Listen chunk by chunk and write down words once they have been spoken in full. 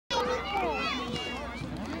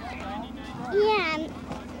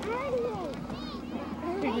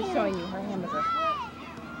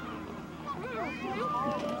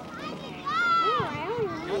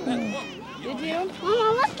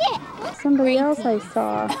somebody else I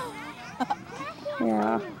saw.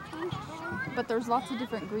 Yeah. But there's lots of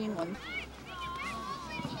different green ones.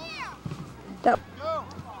 Yep.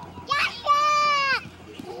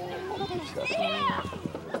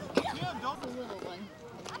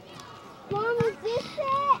 Mom, is this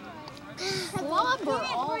it? Slobber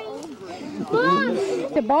all over it. Mom!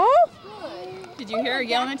 The ball? Did you hear her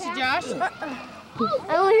yelling at you, Josh?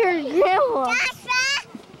 I only heard Grandma.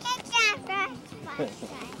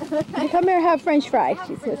 Come here and have French fries.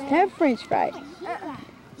 She says, have French fries.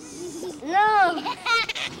 No.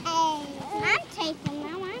 I'm taking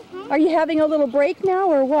them. Are you having a little break now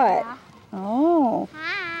or what? Yeah. Oh.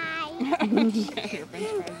 Hi. Your French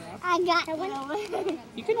fries off. I got one.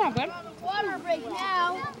 You can have one. Water break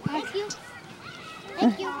now. Thank you.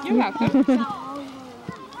 Thank you. You're welcome.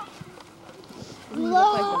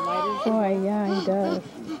 Boy, yeah, he does.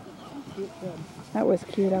 That was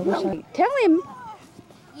cute. I wish I... Tell him.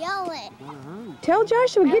 Yell it. Tell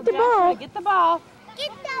Joshua, get the ball. Get the ball.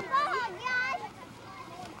 Get the ball, guys.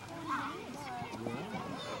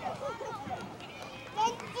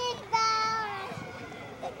 Get the ball.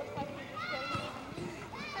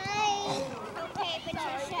 Hi. Okay,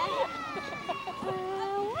 Patricia.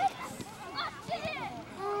 What's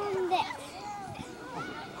this?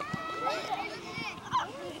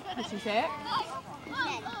 Did she say it?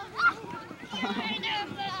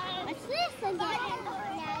 What's this again?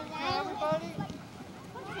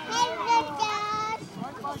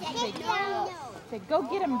 Say, go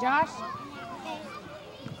get him, Josh.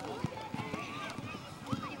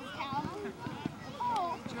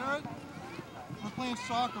 Jared, we're playing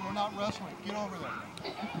soccer, we're not wrestling. Get over there.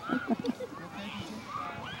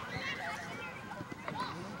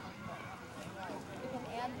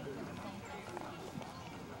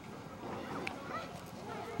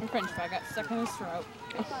 Your French fry got stuck in his throat.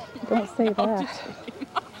 Don't say No, that. just kidding.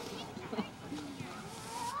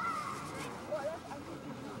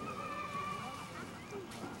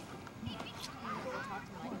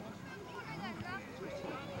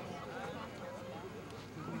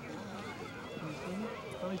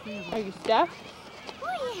 Are you stuffed?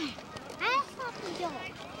 Oh yeah, I saw the door.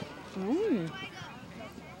 Mmm.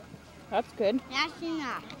 That's good. That's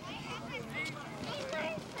enough.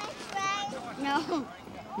 No.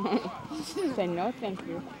 Say no, thank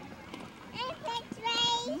you.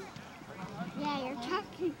 Yeah, you're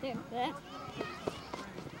talking to them.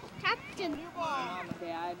 Talk to them. Mom and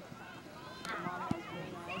Dad. My mom has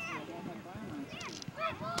green eyes and my dad had brown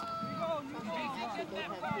eyes. So they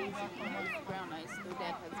have hazy eyes, brown eyes. Their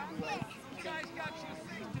dad has blue eyes.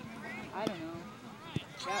 I don't know.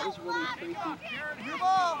 That was really freaky.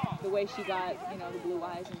 The way she got, you know, the blue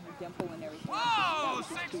eyes and her dimple and everything. That was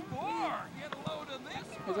just too weird.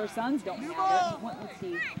 Because our sons don't have it. Let's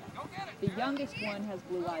see. The youngest one has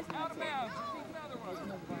blue eyes and that's it. Has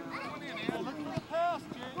no brown.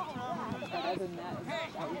 But other than that,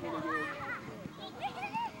 that was really weird.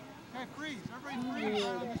 Hey, freeze. Everybody freeze.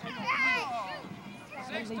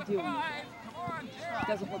 What are they doing? It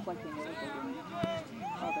doesn't look like they know what they're doing.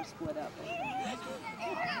 Oh, they're split up.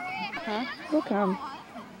 Huh? We'll come.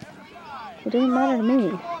 It doesn't matter to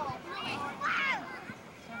me.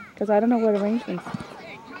 Because I don't know what arrangements.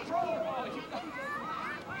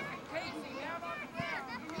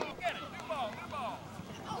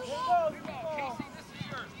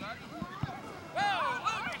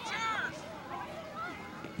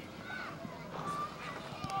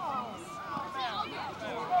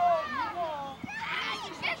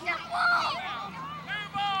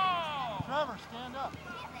 Trevor, stand up.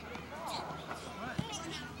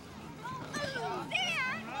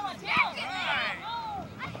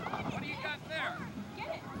 What do you got there? Get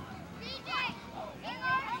it. DJ, in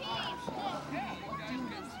our team. Okay, you guys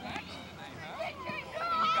get snacks today, huh? You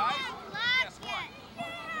guys, guess what?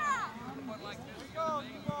 Put like this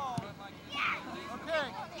today, put like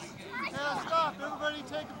this today. Okay. Now stop. Everybody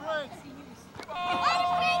take a break.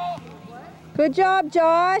 Good job,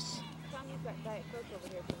 Josh.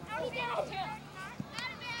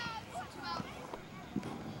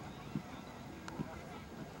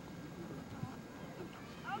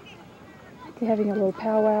 They're having a little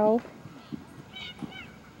powwow.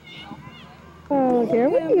 Oh, there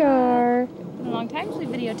we are. It's been a long time since we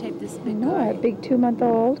videotaped this big No, guy. a big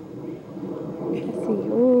 2-month-old. Let's see.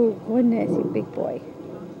 Oh, goodness, you big boy.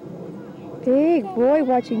 Big boy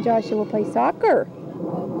watching Joshua play soccer.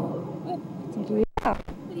 Yeah.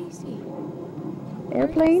 What do you see?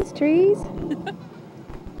 Airplanes, trees.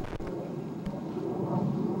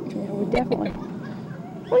 Yeah, we're definitely.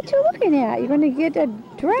 What you looking at? You're going to get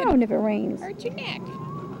drowned if it rains. Hurt your neck.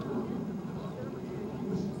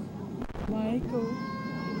 Michael.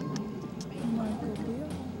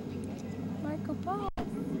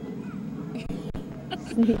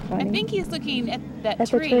 Isn't he funny? I think he's looking at that At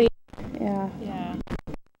the tree. tree. Yeah. Yeah.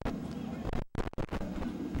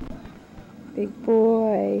 Big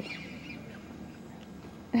boy.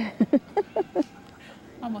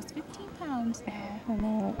 Almost 15 pounds. I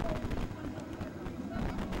know.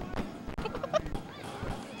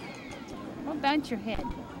 Don't bounce your head.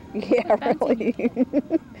 Yeah, bouncing.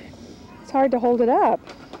 really. It's hard to hold it up.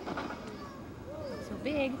 So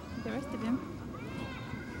big, the rest of him.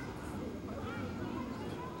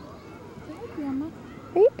 Hey, Grandma.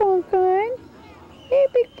 Hey, Pumpkin. Hey,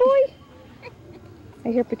 big boy. I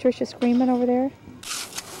hear Patricia screaming over there.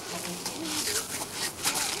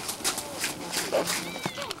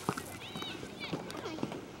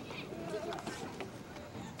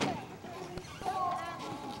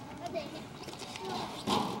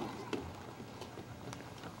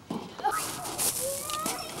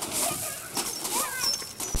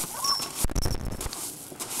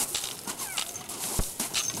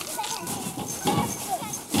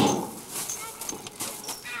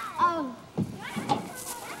 Oh.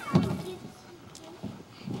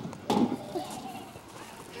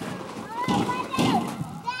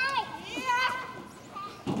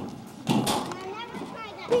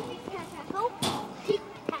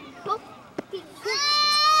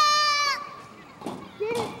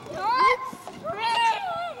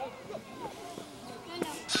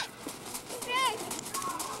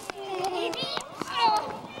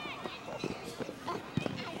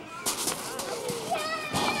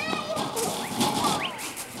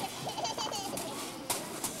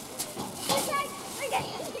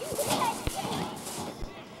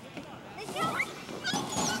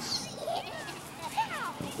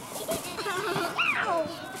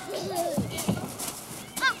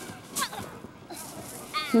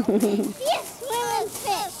 Yes, swimming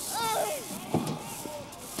fish.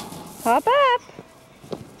 Hop up.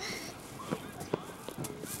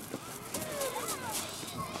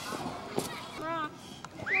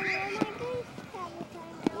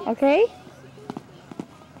 Okay.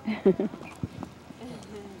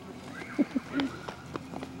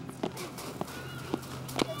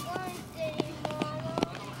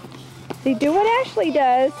 See, do what Ashley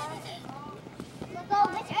does. Go,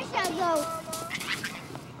 which I shall go.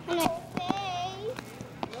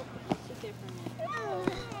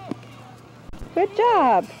 Good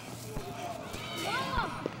job.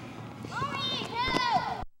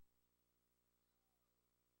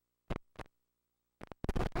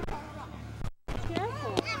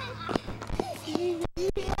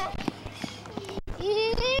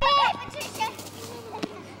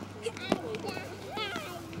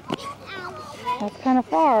 That's kind of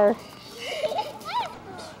far.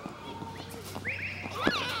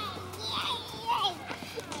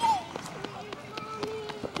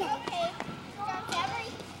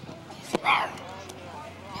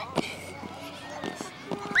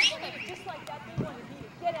 Just like that, they wanted me to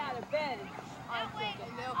get out of bed. I'm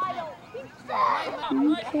thinking, I don't think so.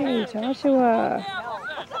 Okay, Joshua.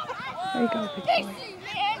 There you go, big boy.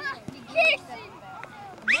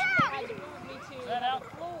 Set out.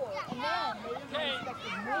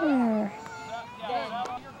 There.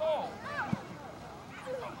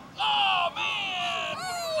 Oh, man!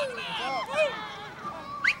 Look at that!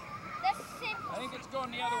 I think it's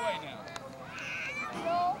going the other way now.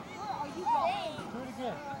 Do it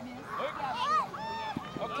again. Luke.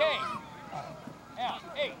 Okay. Out.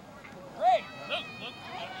 Hey. Great. Luke.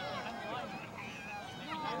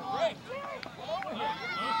 Great.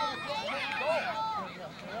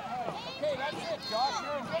 Okay, that's it, Josh.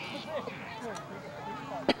 You're in good position.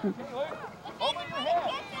 Okay, Luke. Over your head.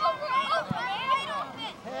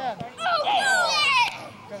 Hand.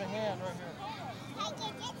 Got a hand right here.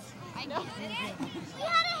 I know. We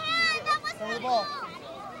had a hand. That was Cover the ball.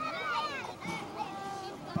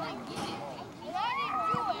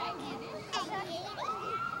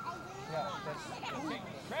 Yeah, that's Okay,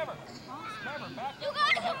 Trevor. Trevor, back You up.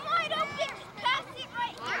 got him wide open. Pass it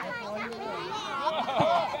right here.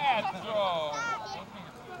 Oh, bad throw.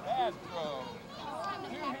 Bad throw.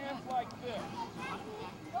 Two hands like this.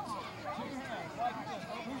 Two hands like this.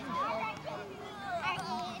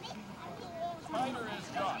 Spider is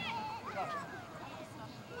Josh.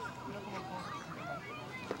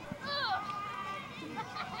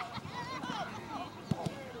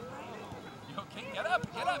 You okay? Get up.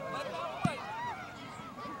 Get up. Let him out of the way.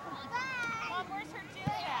 Mom, where's her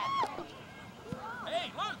dad? Hey,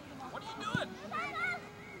 Luke. What are you doing?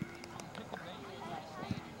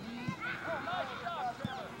 Oh, nice job,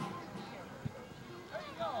 Trevor. There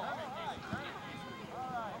you go. All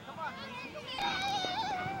right. Come on.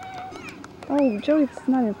 Oh, Joey, it's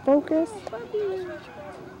not in focus.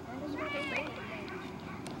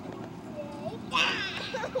 When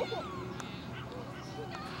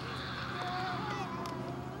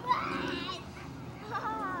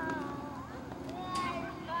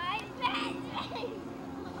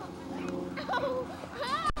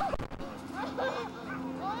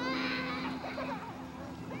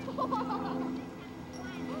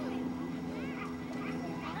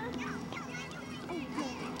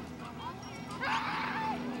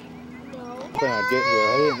I get here,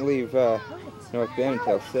 I didn't leave North Bend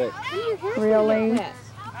until 6. Really?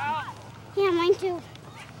 Yeah, mine too.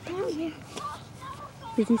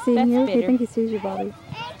 Is he seeing That's you? Do you bitter. think he sees you, Bobby?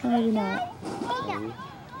 Or maybe not.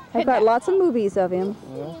 I've got lots of movies of him.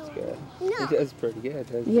 Well, that's good. He does pretty good,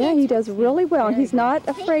 doesn't he? Yeah, he does really well. And he's not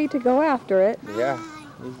afraid to go after it. Yeah,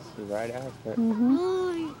 he's right after it.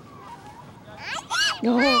 Mm-hmm.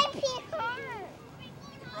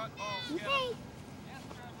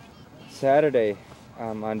 Saturday,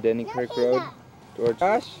 on Denny Creek Road, George.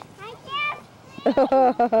 Josh?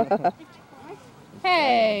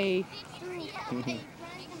 Hey! Okay,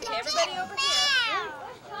 everybody over here.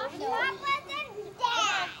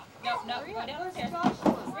 No, go downstairs.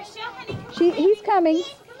 Rochelle, honey, come He's coming.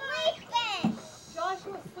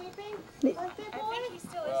 Joshua's sleeping? I think he's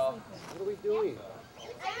still asleep. What are we doing? You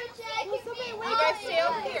guys stay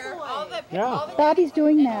over here. All the Bobby's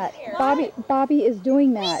doing that. Bobby is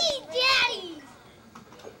doing that.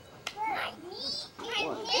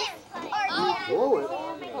 Blow it.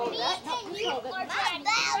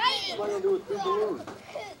 What am I going to do with 2 balloons?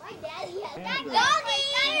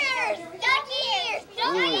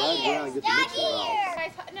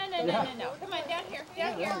 No. Come on, down here.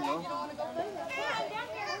 Down here.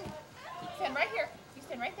 Stand right here. You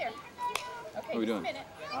stand right there. Okay, just a minute.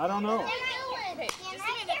 I don't know. Okay, just a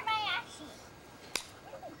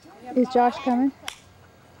minute. Is Josh coming?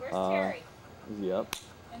 Where's Terry Is he up?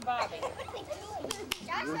 and Bobby?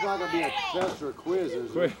 There's not going to be a test or a quiz,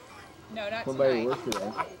 is there? No, not Somebody tonight. work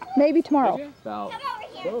today. Maybe tomorrow. About.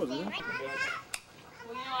 Well, you know,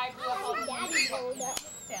 I grew up all the time.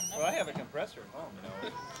 Stand Well, I have a compressor at home, you know. You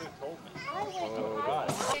should have told me. Oh, God.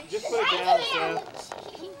 Just put it down, Seth.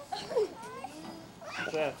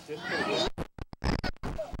 Seth, just put it down.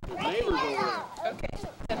 Neighbors over there. Okay,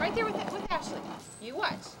 stand right there with Ashley. You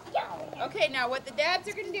watch. Okay, now what the dads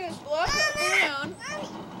are going to do is blow up the balloon.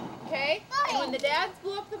 Okay? And when the dads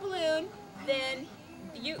blow up the balloon, then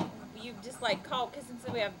you just like call, because since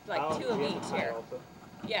we have like 2 of each here.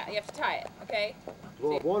 Yeah, you have to tie it, okay?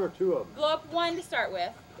 Blow up 1 or 2 of them. Blow up 1 to start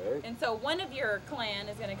with. Okay. And so one of your clan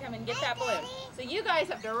is going to come and get that balloon. So you guys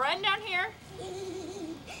have to run down here,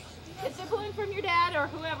 get the balloon from your dad or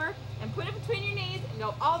whoever, and put it between your knees and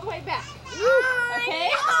go all the way back.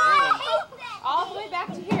 Okay? All the way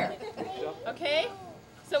back to here. Okay?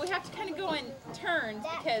 So we have to kind of go in turns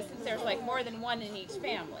because since there's like more than 1 in each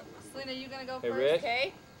family. Selena, you gonna go Hey, first? Rich.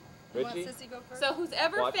 Okay? You want Richie? Sissy go first? So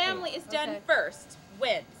whoever Watch me. family is done Okay. first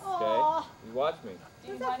wins. Okay? You watch me.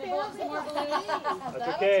 Do you want to blow up some more balloons?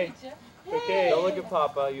 That's okay. Okay. Don't look at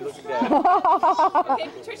Papa, you look at Dad. Okay,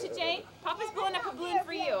 Patricia Jane, Papa's blowing up a balloon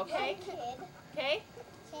for you, okay? Okay?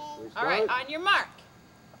 All right, on your mark.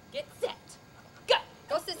 Get set. Go.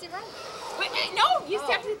 Go, Sissy, run. Wait, no, you just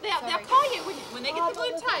have to, they'll call you. When they get the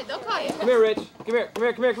balloon tied, they'll call you. Come here, Rich. Come here.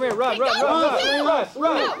 Run, Hey, go.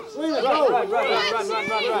 run. Selena, go. Come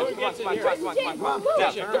on.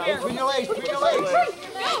 Between your legs, between your legs.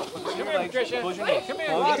 Come here, Patricia. Come here.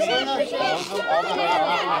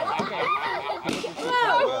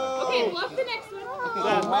 Okay, blow up the next one. Oh,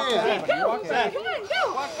 man. Come on, go.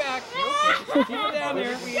 Walk back. Keep it down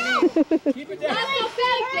there. Keep it down. Not so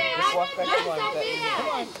big, Dad. Walk back Not to one, so Dad. big.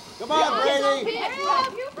 Come on, Brady.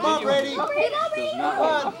 Come on, Brady. Come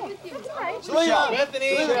on. Selena.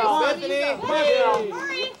 Bethany. Selena, come on.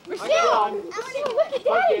 Hurry. Rochelle. Look at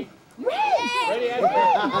Daddy. Ready,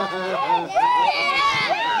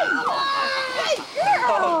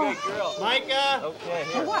 Oh, good girl. Micah. Okay,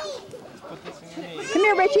 here. Put this in your knee. Come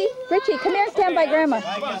here, Richie. Richie, come here and stand by Grandma.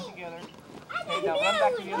 Micah, together. Okay, now run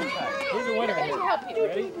back to the other side. Who's the winner here? Help you.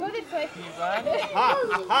 Ready? Go this way. Can you run? Hop,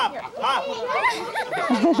 hop, hop.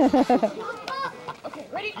 Okay,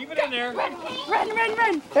 ready? Keep it in there. Run.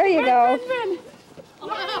 There you go. Run.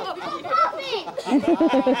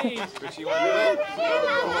 Richie, want to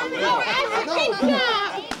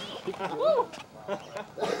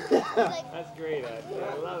That's great, Ashley. I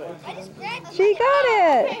love it. She got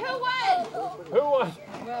it. Who won? Who won?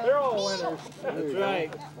 They're all winners. That's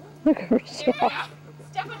right. Look at Rochelle.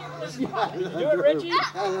 Step on your balloon. Do it, Richie. I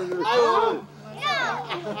won.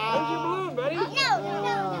 Where's your balloon, buddy?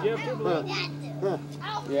 You have 2 balloons.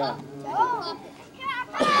 Yeah.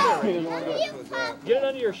 Get it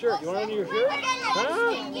under your shirt. You want it under your shirt?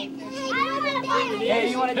 Huh? Hey,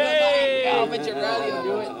 you want to do it? Hey! I'll bet you Riley will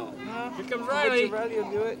do it. Here comes Riley. Riley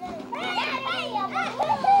will do it.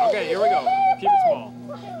 Okay, here we go. Keep it small.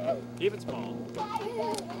 Keep it small.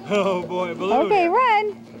 Oh boy, balloon. Okay,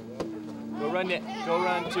 run. Go run it. Go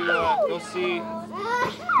run to go see.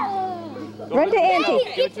 Go Run to Michelle.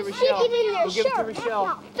 Auntie. Give it to Rochelle. Go give it to Rochelle.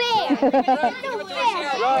 Fair.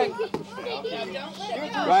 Right.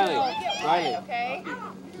 Riley. Riley. Okay.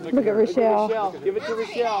 Look at Rochelle. Rochelle. Give it to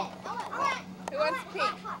Rochelle. Who wants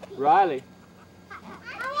pink? Riley. I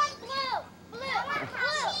want blue.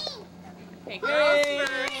 Okay, Yay!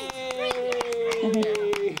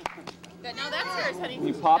 good. No, that's hers, honey.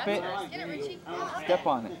 You pop it. Get it, Richie. Step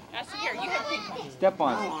on it. Ashley, here, you have pink. Step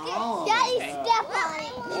on it. Daddy, step on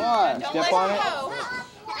it. What? Don't Step let on it it. go.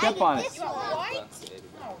 Step on it. This one. White?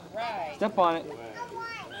 All right. Step on it.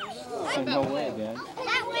 Say no way, Dad.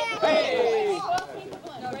 That way. Hey!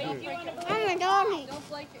 I'm a doggy.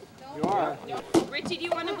 You are. Richie, do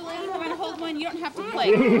you want a balloon? You want to hold one? You don't have to play.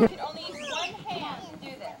 You can only use one hand to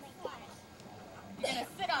do this. You're going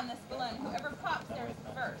to sit on this balloon. Whoever pops theirs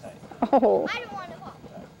first. Oh. I don't want to pop.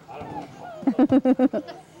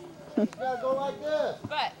 You gotta go like this.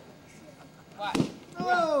 But, watch.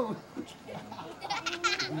 Oh.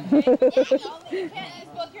 You can't use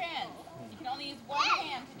both your hands. You can only use one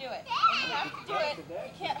hand to do it. And you have to do it.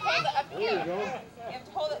 You can't hold it up here. You have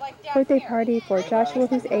to hold it like down Birthday here. party for Joshua,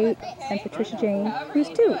 who's 8, and Patricia Jane, However who's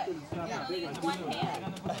you 2. do it. You can only use one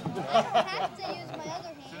hand. I have to use my other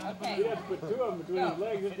hand. Okay. You have to put two of them between his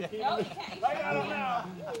legs just to keep No, him. you can't. I got him now.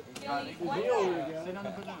 You can only use one hand. Sit on the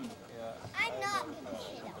balloon. I'm not going to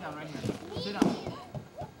sit up. Down right here. Sit down.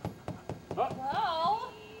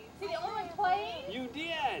 Well, see the only one playing? You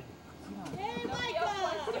did. Nobody else What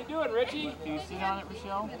wants are you doing, Richie? Do you sit on it,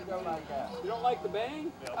 Rochelle? You don't like the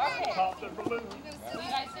bang? to. Okay. Pop the balloon. You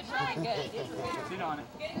guys did really good. Sit on it.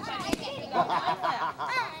 Get inside. You got one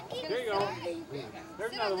left. Here you go.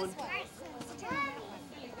 There's another one.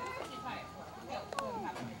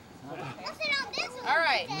 All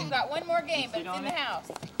right, we've got one more game, but it's in the house.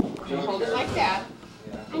 You hold it like that.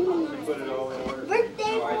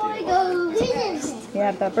 Birthday boy goes.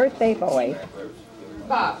 Yeah, the birthday boy.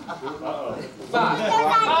 Bob. Bob.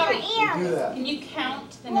 Can you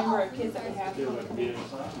count the number of kids that we have?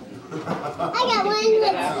 I got one.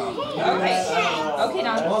 Okay. Okay,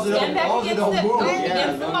 now stand back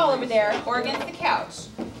against the wall over there or against the couch.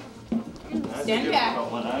 Stand back. All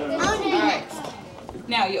right.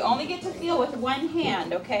 Now you only get to feel with one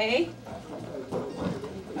hand, okay?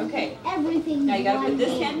 Okay. Everything. Now you gotta put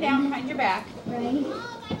this hand down behind your back. Right?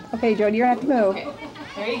 Okay, Jody, you're going to have to move. Okay.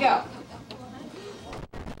 There you go.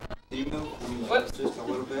 Whoops. Just a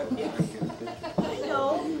little bit.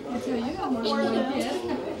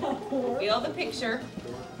 Feel the picture.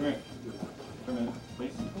 Come here. Come in,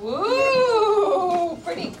 please. Woo!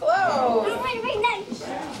 Pretty close. All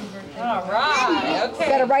right. You got to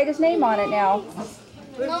Okay. write his name on it now.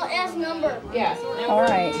 No S number. Yeah. All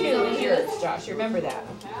right. 2 is yours, Josh. Remember that.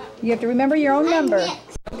 You have to remember your own number.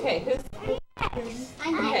 Okay. Who's?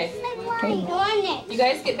 I'm Okay. next. You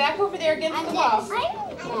guys get back over there against the wall.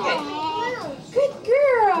 Okay. Good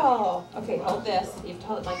girl. Okay. Hold this. You have to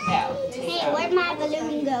hold it like that. Hey, where'd my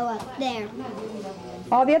balloon go up there?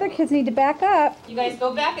 All the other kids need to back up. You guys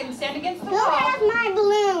go back and stand against the Who wall. has my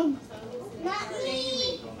balloon? Not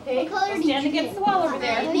me. Okay. Stand against the wall over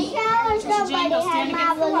there. Michelle or somebody Jane, go has stand my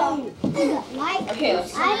against the wall. balloon. Like, Okay.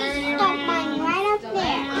 Let's I just stuck mine right up there.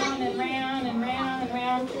 round and round and round and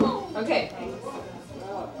round. Okay.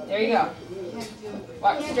 There you go.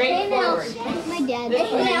 Walk straight forward. My dad.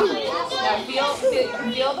 This way. Now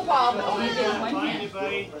feel the ball, but only do one hand.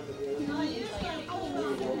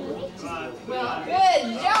 Good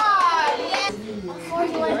job! Yes!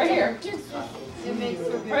 Right here.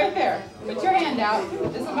 Right there. Put your hand out.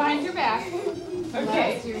 Put this one behind your back.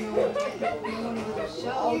 Okay. You're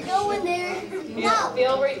going there.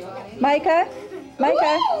 Feel where you... Micah?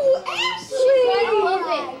 Micah? Ashley!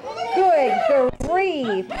 Good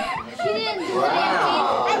grief. She didn't do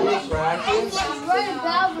anything. Right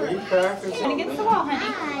above her. Stand against the wall,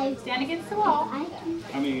 honey. Hi. Stand against the wall.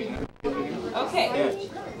 I mean, Okay.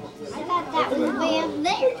 I thought that was way up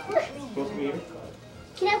there. supposed to be here.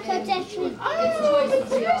 Can I touch Ashley?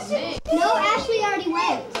 No, Ashley already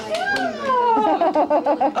went.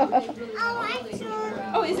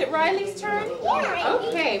 Oh, is it Riley's turn? Yeah.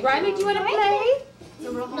 Okay. Riley, do you want to play?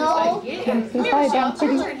 No. Yeah. Come here, Michelle. It's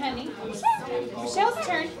your turn, honey. Michelle's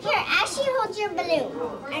turn. Here, Ashley, hold your balloon.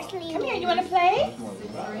 Ashley, Come here. You want to play?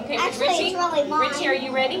 Okay, Actually, Richie. it's really mine. Richie, are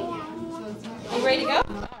you ready? You ready to go?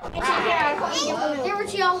 Here,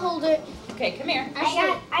 Rochelle, hold it. Okay, come here.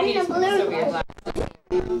 I need a balloon.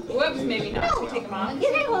 Whoops, maybe not. Should we take them off? You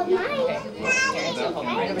can hold mine. Okay. Here, so hold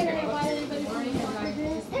them right over here.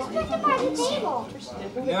 Let's put them on the table.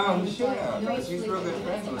 No, he should have. He's real good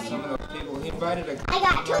friends with some of those people. He invited a. I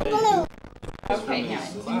got 2 balloons. Okay, now I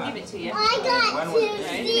can give it to you. I got 2.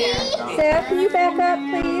 Right there. Sarah, can you back up,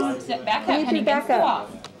 please? Sit back You up, need to honey. back Against the up. wall.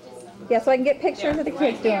 Yeah, so I can get pictures of the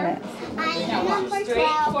kids doing it. Now walk straight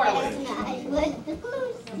forward.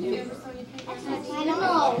 I don't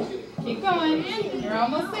know. Keep going. You're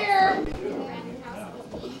almost there.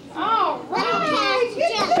 Oh,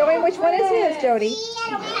 Right. Show him which one is his, Jody.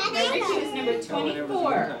 Number 2 is number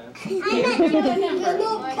 24.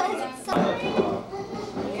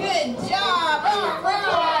 Good job. All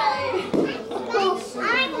right.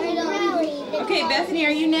 Okay, Bethany,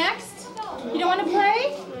 are you next? You don't want to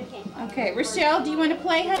play? Okay, Rochelle, do you want to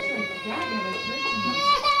play, honey?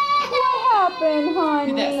 What happened,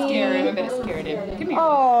 honey? Did that scare him? I bet it scared him. Come here.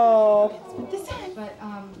 Oh, Put this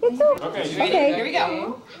on. it's okay. Okay, you Okay. Here we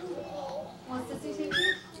go.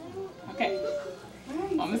 Okay.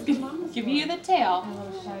 Mama's gonna give you the tail.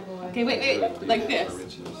 Okay, wait. Like this.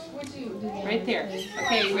 Right there.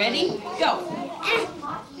 Okay, you ready? Go.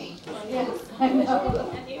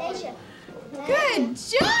 Good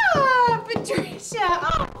job, Patricia.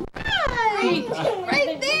 All right.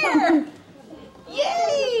 Right there.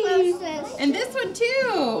 Yay. And this one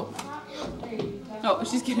too. Oh,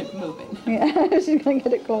 she's gonna move it. Yeah, she's gonna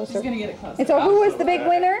get it She's closer. gonna get it closer. And so who was the big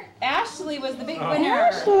winner? Ashley was the big winner.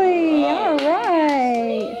 Ashley, all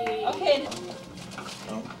right. Okay.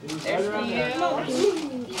 There's for you.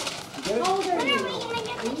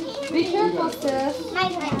 Be careful, sis.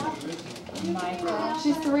 Michael.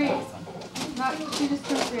 She's 3. She just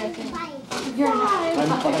turned 3, I think. You're not.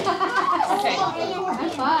 Okay. I'm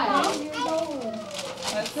 5.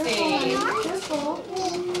 Let's see. Careful.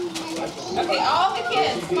 Okay, all the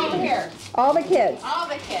kids. Come over here. All the kids. All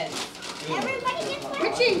the kids.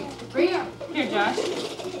 Richie, bring her. Here, Josh.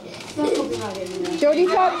 Jody's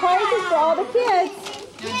got prizes for all the kids.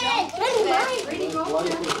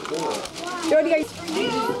 Jody, are you?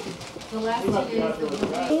 The last 2 days.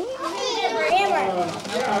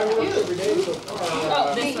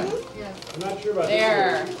 Oh, this one. I'm not sure about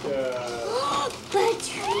There.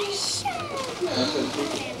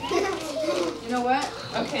 You know what?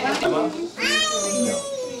 Okay.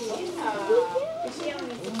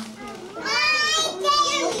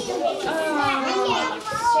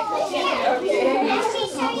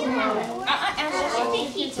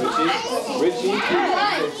 Richie.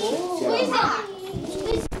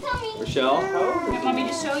 Rochelle, You want me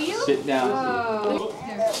to show you? sit down.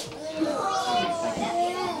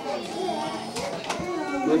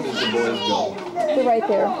 Where did the boys go? They're right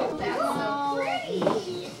there.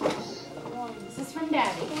 This is from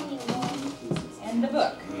Daddy. And the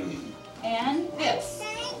book. And this.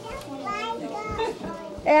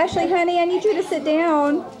 Ashley, honey, I need you to sit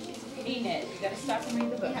down. Enid. You gotta stop and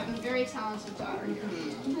read the book. I have a very talented daughter.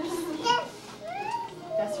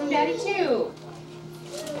 That's from Daddy too.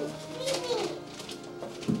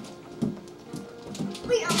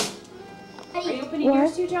 Are you opening What?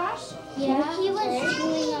 yours too, Josh? Yeah, he was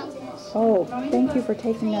doing all this. Oh, thank you for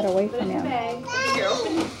taking that away from him. Here,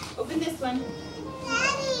 open this one.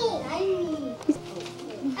 Daddy!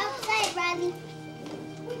 Outside, Robbie.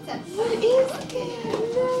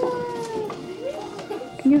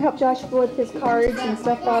 Can you help Josh with his cards and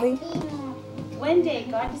stuff, Bobby? One day,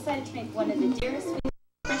 God decided to make one of the dearest, sweetest,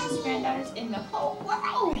 precious granddaughters in the whole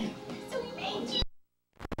world. So he made you.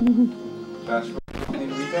 Josh, you need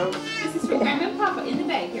to read those? This is from Grandma and Papa in the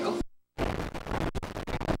bag. Here, open.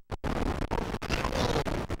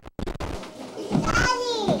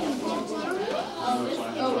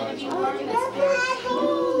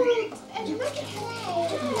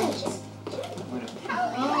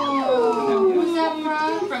 Who's that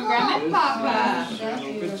from? From Grandma and Papa.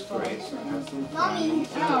 Good grace. Mommy.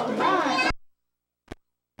 All right.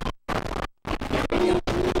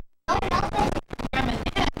 Grandma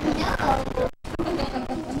and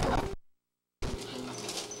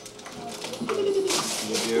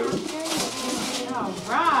You do. all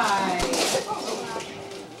right.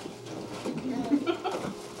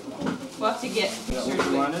 We'll have to get pictures You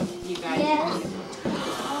with want it? you guys. Yeah. Is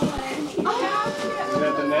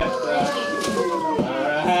that the next?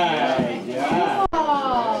 Alright, yeah.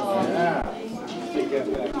 Yeah. Stick that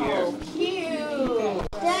back here.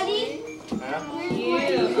 Cute. Daddy? Huh?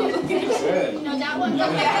 Cute. Good. No, that one.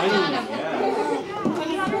 Look Yeah.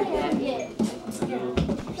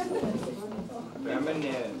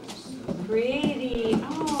 Reminisce. Pretty.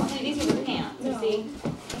 Oh, hey, these are the pants. You see?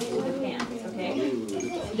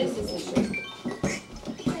 This is the tree.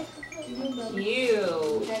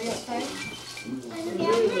 Cute. Daddy outside?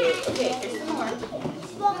 Okay, here's some more.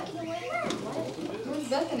 Where's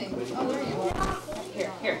Bethany? Oh, there you are.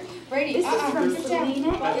 Here. Brady, This is from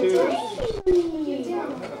Selena.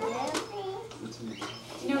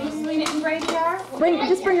 You know who Selena and Brady are?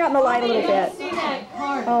 Just bring it out in the light a little bit.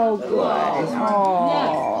 Oh, good.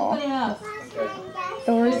 Oh. Open it up.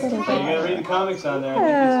 Thor's little You bit. gotta read the comics on there. I think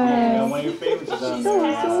it's one of your favorites is on So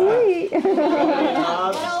there. sweet. Open it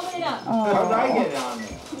up. How did I get on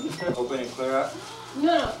there? Open and clear up.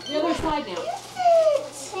 No, the other side now.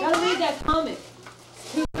 Gotta read that comic.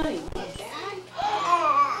 It's too funny.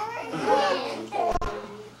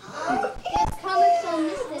 There's comics on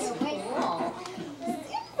this little right now.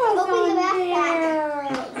 Open the backpack.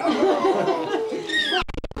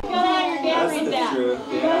 Gotta have your dad read that. Truth,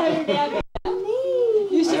 Gotta yeah. have your dad read that.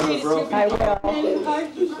 You should read it too. I will.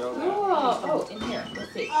 Oh, in here.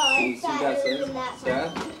 Let's see. Oh, You see that, sis? Dad?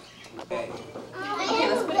 Okay. Okay,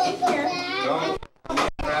 let's put it in here. Don't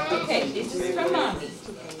wrap it. Okay, this is from Mommy.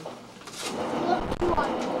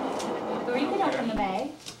 Or you can open the bag.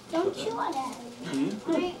 Don't chew on it.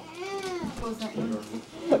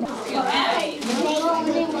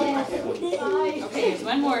 Okay, here's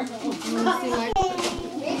one more. Make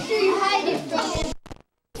sure you hide it from him.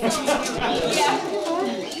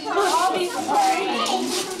 All these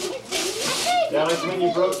That was when you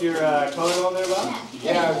broke your collarbone there, Bob?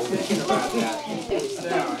 Yeah, I was thinking about that. I'm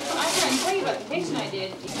trying to tell you about the picture I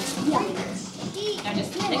did. Now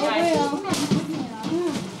just a minute, guys.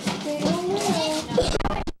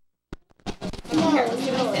 Here,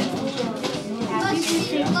 see what it says.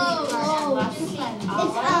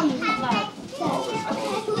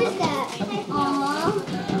 Who is that?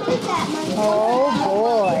 Who is that, Mommy? Oh,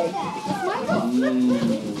 boy.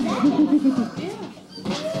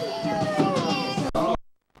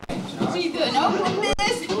 So you good? Open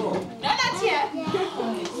this. No, not yet.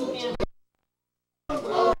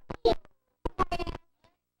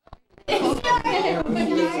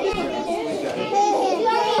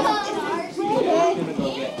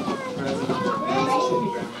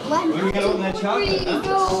 When are we gonna open that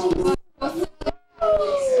chocolate?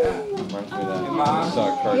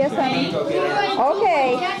 Huh? Yes, honey.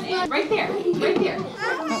 Okay. Right there. Right there.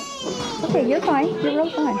 Okay, you're fine. You're real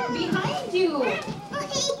fine. Behind you.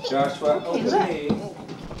 Joshua, open these. I'll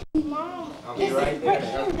be right there.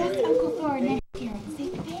 Uncle Thor next year. Say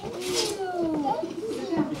thank you.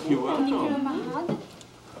 You're welcome.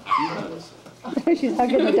 She's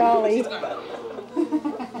hugging the dolly.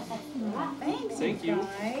 Thank you.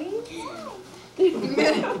 Isn't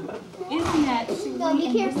that No,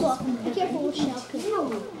 be careful. Be careful with Shell, because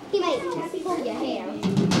he might pull your hair. you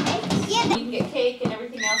can get cake and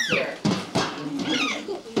everything else here.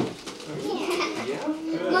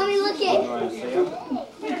 Mommy, look at.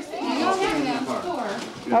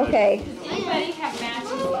 Okay. Anybody have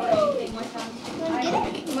matches or anything with them?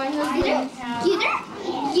 My husband. Get her.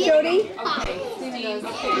 Jody, Okay. Okay.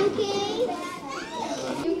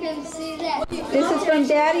 You can see that. this is from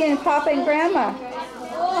Daddy and Papa and Grandma.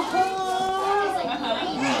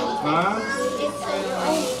 Huh?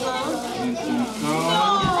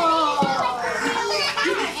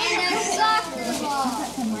 And a soccer ball.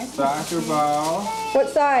 Soccer ball. What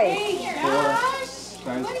size? 4.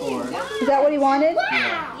 Size 4. Is that what he wanted?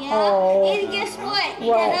 Yeah. Oh. And guess what? He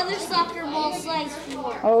What? got another soccer ball size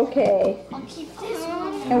 4. Okay. I'll keep this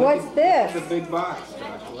one. And what's It's a this? big box,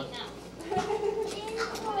 Joshua.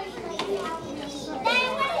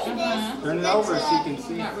 Turn it over so you can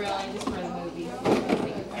see. Not really, just for the movie.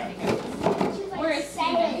 Where is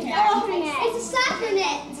Steven? It's a soccer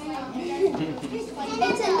net. It's a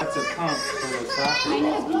That's a pump for the soccer.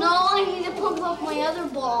 No, I need to pump up my other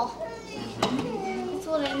ball. That's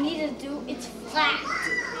what I need to do. It's flat.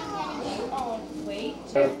 Wait.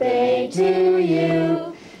 Birthday to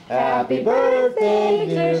you. Happy birthday,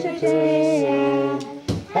 dear Shashana.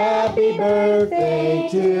 Happy birthday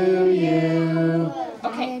to you.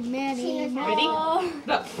 Okay. Ready? Ready?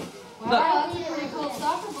 Look. Look.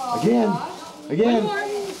 Again. Again.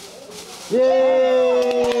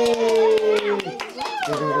 Yay!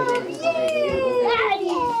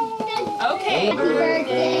 Okay. Happy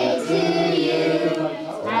birthday to you.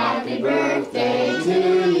 Happy birthday to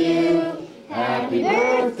you. Happy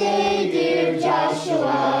birthday, dear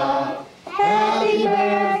Joshua. Happy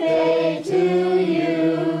birthday to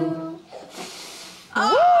you.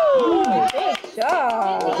 Oh, good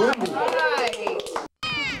job.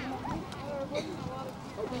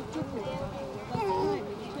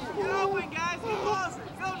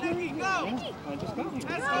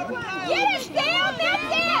 Get it, Sam! That's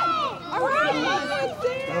it! All right,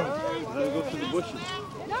 bushes.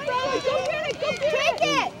 No, Riley, go get it! Go get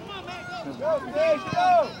it! Go, Jace, go!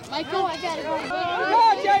 Michael, I got it. Go,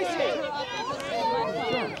 Jason!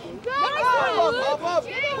 Up, up.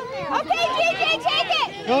 Okay, DJ, take it.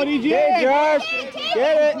 Go, DJ! Hey, Josh!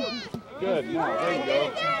 Get it! Good, now, there you go.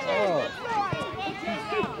 Take it out.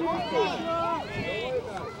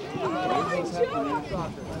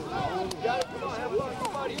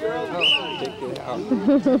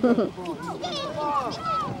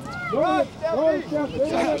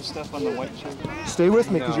 Stuff on the white shirt. Stay with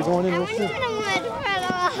me, because you're going in real soon. All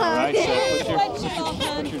right, Seth,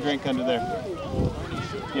 put your drink under there.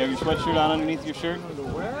 You have your sweatshirt on underneath your shirt?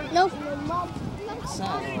 Nope. Put a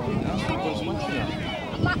sweatshirt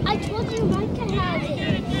on. I told you Mike can have it.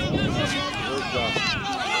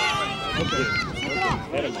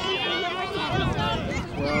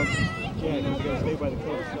 Well, yeah, you gotta stay by the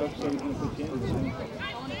coach. Coach said he's gonna put you in.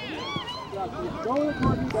 Go on,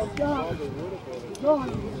 go. Go on.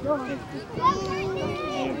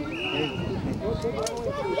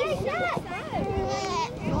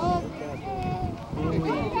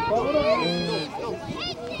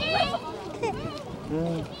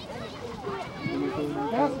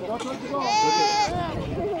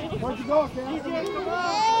 Where'd you go, Sam?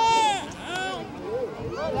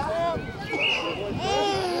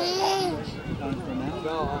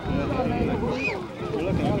 You're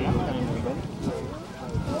looking at me.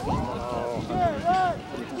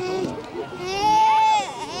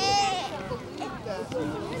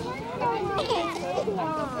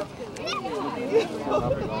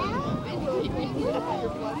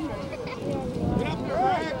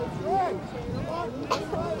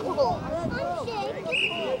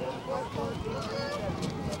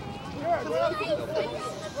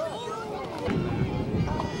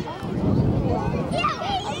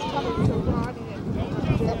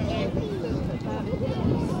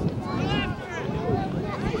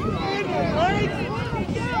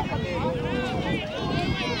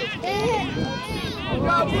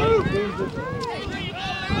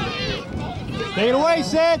 Take it away,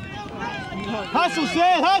 Seth. Hustle,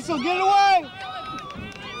 Seth. Hustle. Get it away.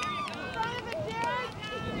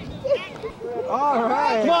 All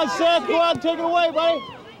right. Come on, Seth. Go out and take it away, buddy.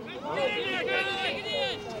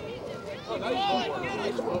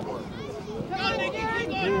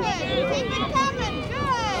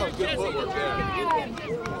 Good footwork, yeah.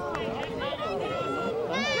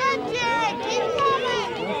 Good, Jared. Keep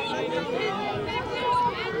coming.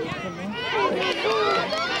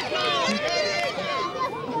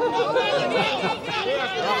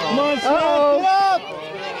 Come on, Seth. Get up.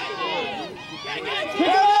 Pick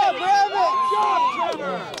it up, grab it.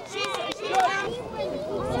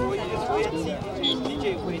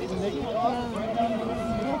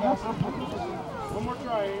 One more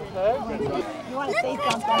try. You want to say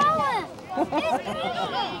something?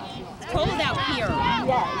 It's cold out here.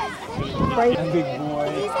 Yes. Big boy.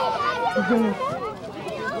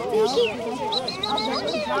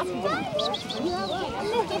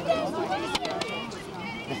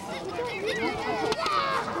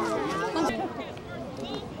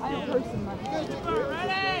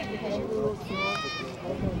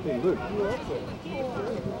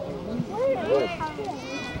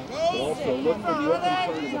 Also look for the open part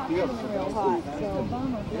of the field. Real hot, so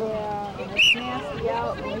yeah, and it's nasty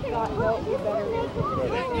out, and we thought, no, we better.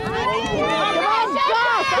 Come on,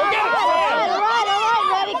 Josh! All right,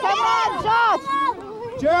 ready? Come on, Josh!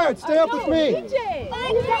 Jared, stay up with me.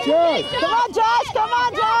 Jared. Come on, Josh! Come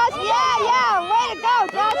on, Josh! Yeah! Way to go,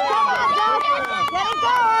 Josh! Come on, Josh! Get it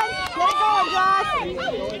going! Get it going, Josh!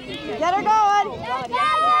 Get her going!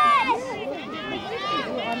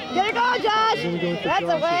 Get it going, Josh! That's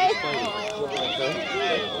the way!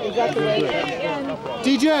 Is that the way?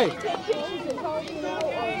 DJ!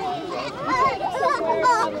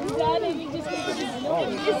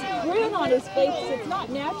 This grin on his face, it's not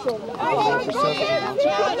natural. Come on, Josh,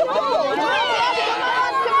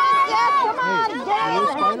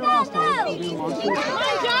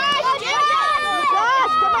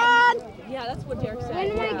 come on! Yeah, that's what Derek said. When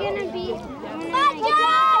am I gonna be? That's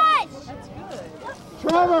good.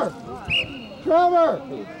 Trevor! Trevor!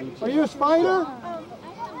 Are you a spider?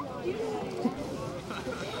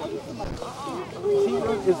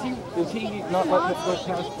 Is he not letting the foot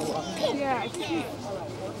pass for us? Yeah.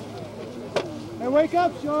 Hey, wake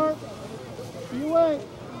up, Sharp! You wait.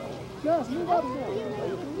 Just move up there.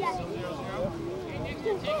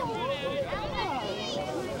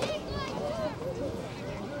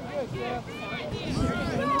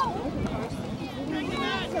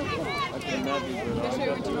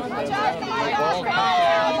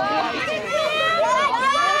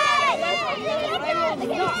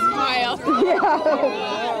 Smile. Bring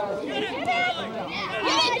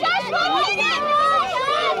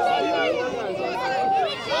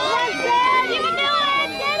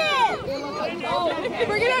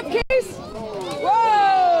it up, Case!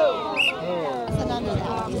 Whoa! Come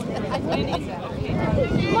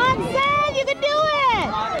on, Son, you can do it!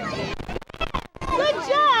 Good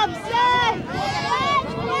job, Son!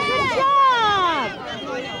 Good job!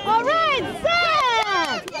 All right,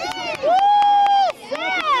 Son! Woo!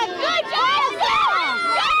 Son! Good job, Son!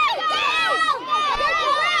 Good job!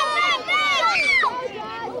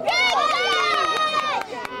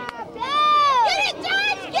 Get it,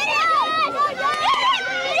 Josh! Get it!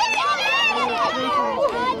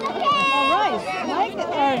 All right, Mike,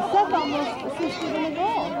 Seth almost assisted in the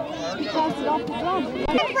goal. He passed it off to John.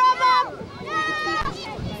 Okay,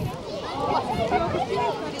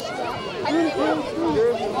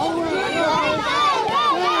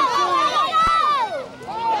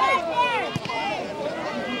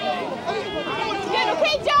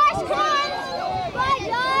 Josh, come on! Bye,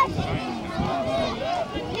 Josh!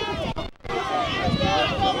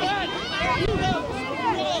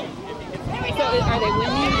 So are they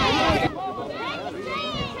winning?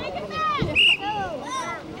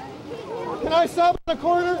 Can I sub in the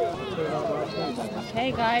corner?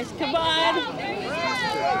 Hey guys, come on!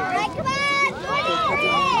 Right, come on!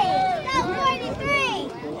 43!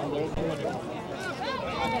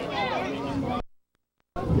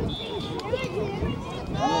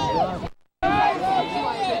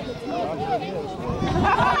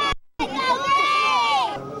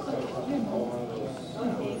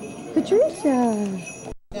 Patricia!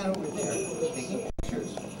 Down over there, taking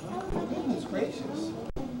pictures. Oh, goodness gracious.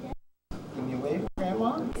 Can you wave,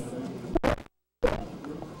 Grandma?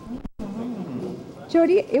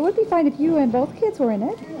 Jody, it would be fine if you and both kids were in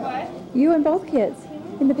it. What? You and both kids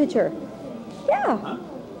in the picture. Yeah.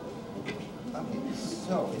 Okay,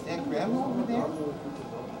 so is that Grandma over there?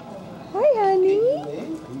 Hi, honey.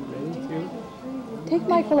 Wave? Take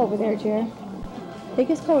Michael over there, Jer. Take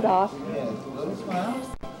his coat off. Yes, a little smile.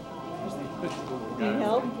 Need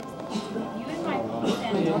help?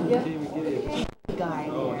 Guy.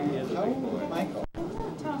 How old is Michael?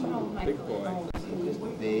 Big boy. Just a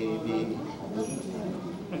baby.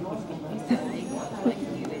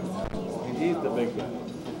 He's the big guy.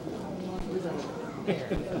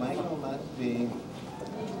 Michael must be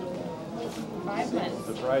 5 months.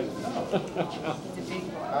 Surprising.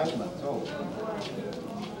 5 months old.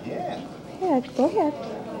 Yeah. Yeah, go ahead.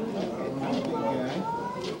 Okay, that's a big guy.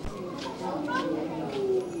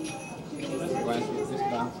 Why don't you just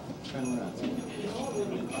bounce, turn around.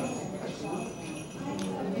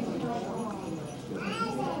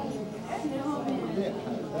 There,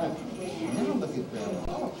 how's that? Now look at that.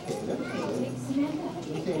 Okay, that's good.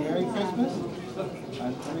 You say Merry Christmas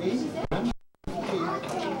on 3. 1, 2, 3.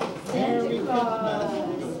 Merry Christmas.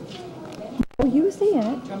 Oh, you stay in it. Do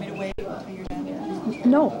you want me to wait until you're done?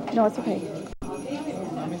 No, no, it's okay.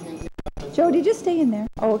 Jody, just stay in there.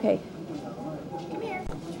 Oh, okay.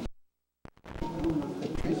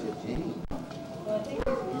 Patricia G.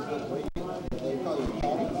 They call you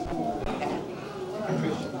Patty?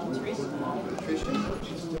 Patricia. Patricia?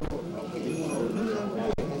 She's still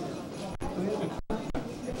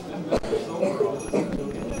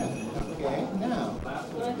okay, now.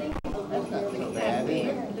 That's not so bad, is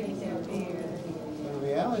it? In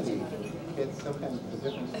reality, it's sometimes a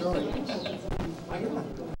different story.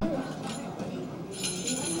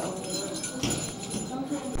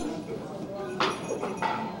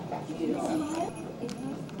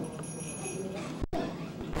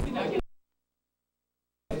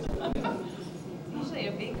 Usually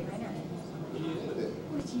a big grinner.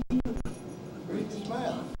 Pretty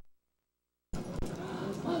smile.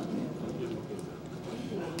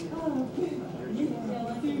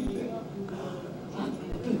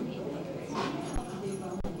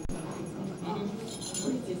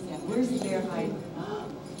 Where's the bear hide?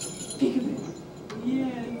 Peekaboo.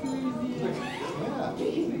 Yes, where's the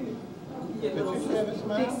Yeah. Patricia, have a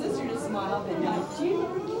smile? big sister to smile, but not you?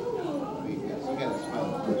 Yes, you got a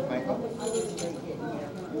smile. Where's Michael?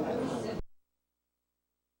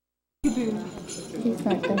 Peekaboo. He's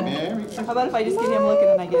not gonna. Merry Christmas. How about if I just give him a look and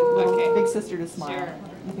then I get little big sister to smile? Sure.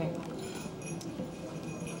 Okay.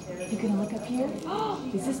 You gonna look up here?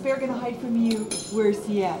 Is this bear gonna hide from you? Where's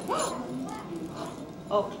he at?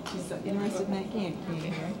 Oh, he's so interested in that game. Can you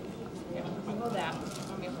hear? Yeah, I'll go that. I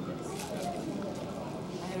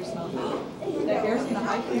had her smell. That bear's gonna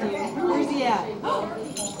hide from you. Where's he at?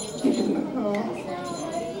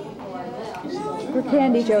 For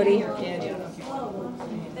candy, Jody. Candy.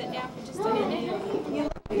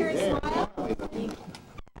 Here and smile.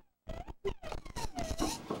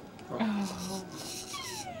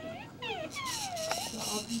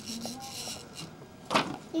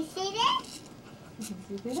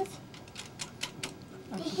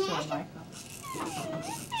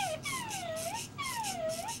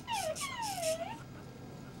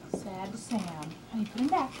 him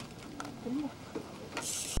back. Put him back.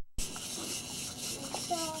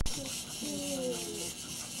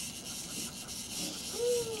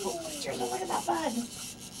 Oh, Jordan, look at that bug.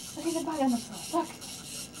 Look at the bug on the floor. Look.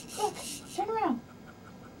 Look. Turn around.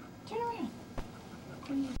 Turn around.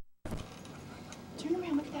 Turn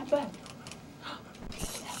around. Look at that bug. Look at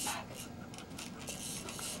that bug.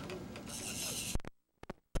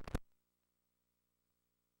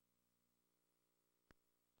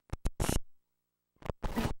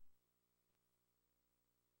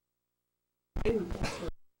 Ooh, that's her.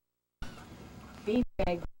 Bean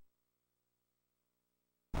bag.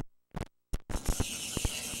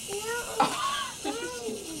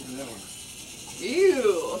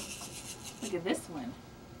 Ew. Look at this one.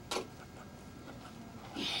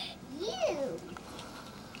 You.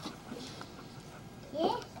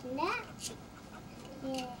 Yes, not.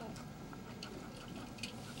 Yeah.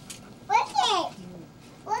 Look it.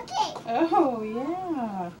 Look it. Oh,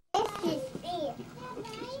 yeah. This is big.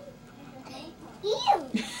 Ew.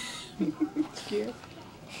 Cute.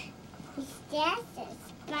 That's a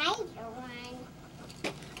spider one.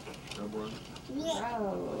 Yeah.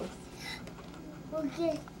 Gross. Look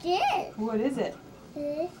at this. What is it?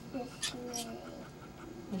 This is me.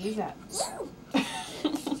 What is that? Ew.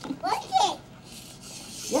 Look it.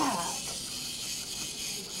 Yuck.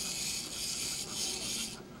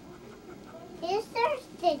 Is there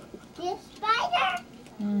this spider?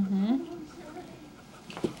 Mm-hmm.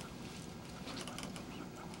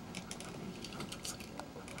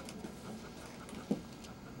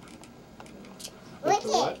 Look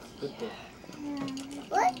it.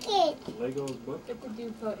 Look it. Lego's book? Put the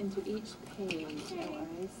Dupo into each page. Oh,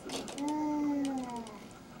 I see.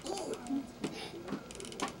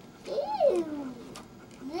 Ew.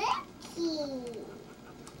 Looky.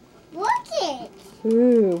 Look it.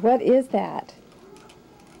 Ooh, what is that?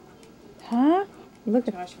 Huh? Look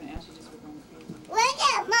at Josh, when Ashley just was going crazy. Look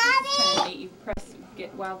at Kind of Mommy. neat. You press,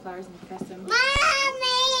 get wildflowers and press them. Mommy.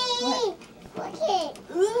 What? Look it.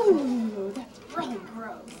 Ooh, that's really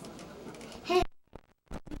gross.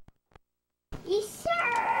 Yes,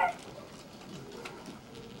 sir.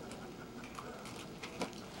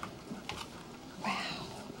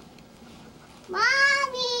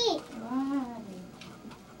 Mommy. Mommy.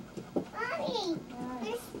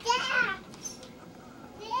 There's that.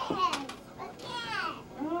 This. Look at.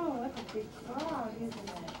 oh, that's a big frog, isn't it?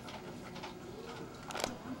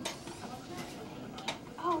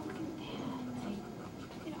 Oh, look at that.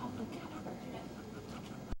 Look at all the cover.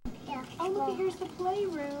 Yeah. Oh, look at here's the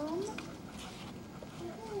playroom.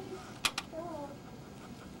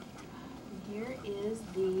 Here is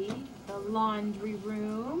the laundry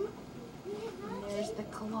room. And there's the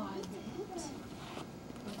closet.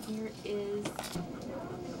 And here is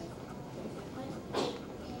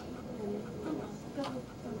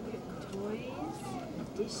toys,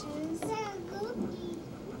 dishes.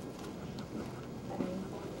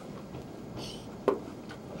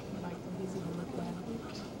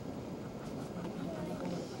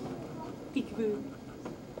 Peekaboo.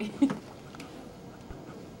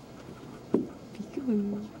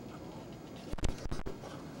 Peekaboo.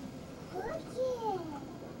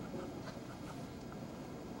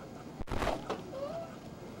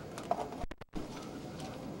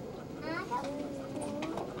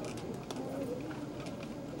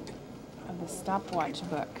 The stopwatch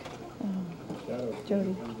book. Oh,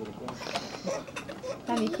 Jody.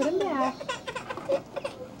 Honey, put him back.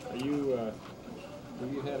 Are you,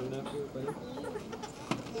 have you had enough here, buddy?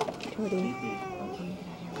 Jody.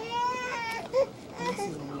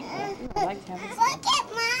 I like to have this. Look at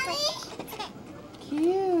Mommy.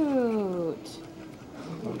 Cute.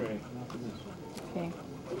 Okay. Okay.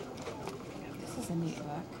 This is a neat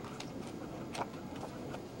book.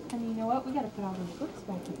 And you know what? We gotta put all those books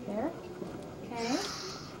back up there. Okay.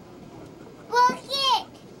 Look it.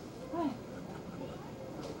 What?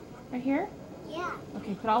 Right here? Yeah.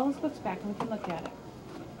 Okay, put all those books back and we can look at it.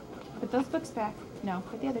 Put those books back. No,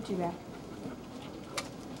 put the other two back.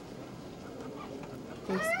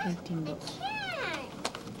 Face painting book.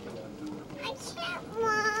 I can't,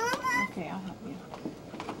 Mom. Okay, I'll help you.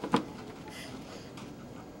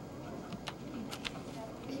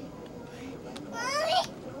 Mommy,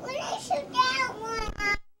 when I shoot that one,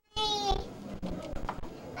 Mommy.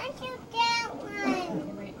 I shoot that one.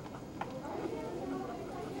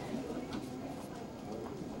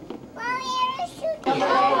 Mommy, I shoot that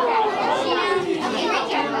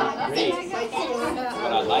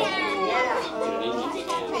What I like.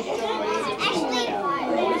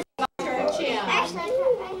 Ashley.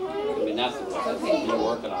 I mean, that's the you're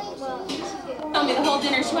working on those things. Told me the whole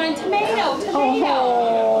dinner she wanted tomato.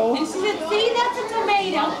 Oh. And she said, see, that's a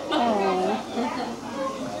tomato.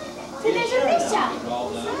 See, there's Alicia.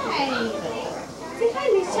 Hi. Say hi,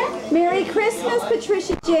 Alicia. Merry Christmas,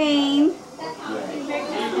 Patricia Jane. Merry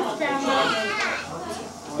Christmas, Grandma.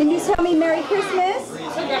 Can you tell me Merry Christmas?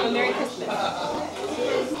 So, Grandma, Merry Christmas.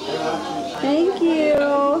 Thank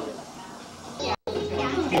you.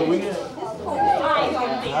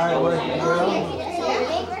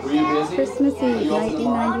 Were you busy? Christmas Eve,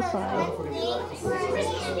 1995.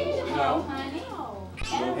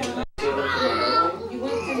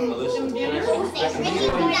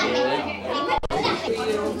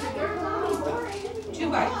 Two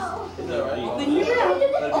bites.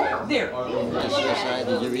 There.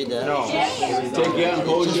 Did you read that? No. Take down,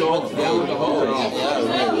 hold you down with the hose.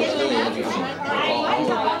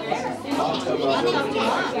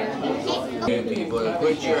 People,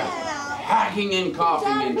 quit your hacking and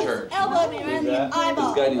coughing in church. Elbow me around the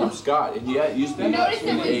eyeball. This guy named Scott, and yeah, used to be nuts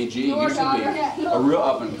in the AG. He used to be a real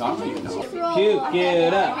up and comer, you know. Puke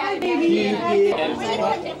it up. Puke it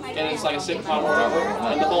up. And it's like a sitcom or whatever.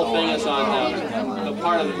 And the whole thing is on, the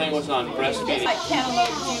part of the thing was on breastfeeding. Like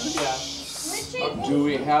cantaloupe juice. Yeah. Do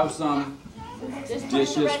we have some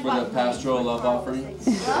dishes for the pastoral love offering?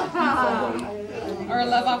 Or a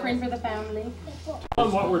love offering for the family.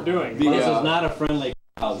 What we're doing. This is not a friendly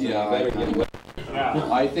house. Yeah, Yeah.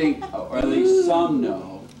 I think, or at least some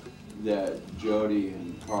know, that Jody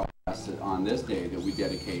and Carl asked it on this day that we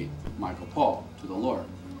dedicate Michael Paul to the Lord.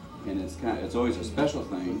 And it's always a special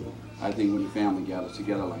thing, I think, when the family gathers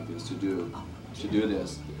together like this to do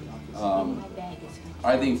this.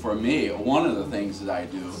 I think for me, one of the things that I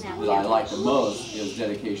do that I like the most is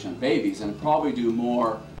dedication of babies, and probably do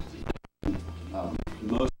more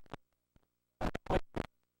most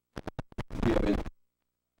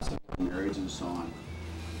marriage and so on.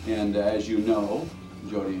 And as you know,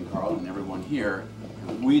 Jody and Carl and everyone here,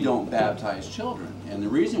 we don't baptize children. And the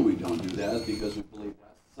reason we don't do that is because we believe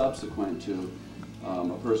that's subsequent to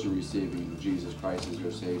a person receiving Jesus Christ as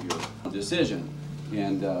their Savior decision.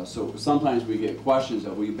 And so sometimes we get questions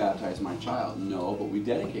of, will you baptize my child? No, but we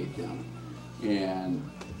dedicate them. And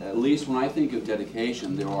at least when I think of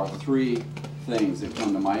dedication, there are three things that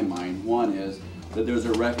come to my mind. One is that there's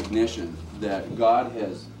a recognition that God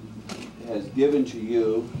has given to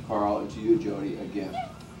you, Carl, and to you, Jody, a gift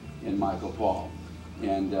in Michael Paul.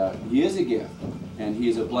 And he is a gift, and he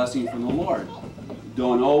is a blessing from the Lord.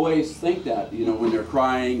 Don't always think that, you know, when they're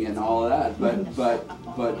crying and all of that,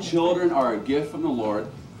 but children are a gift from the Lord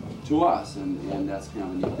to us, and that's kind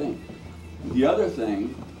of a neat thing. The other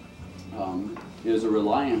thing is a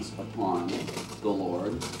reliance upon the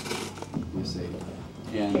Lord, you see,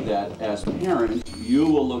 and that as parents, you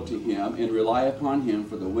will look to him and rely upon him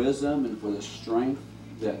for the wisdom and for the strength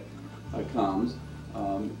that comes,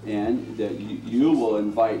 and that you will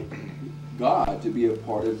invite God to be a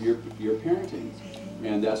part of your parenting.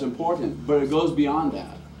 And that's important, but it goes beyond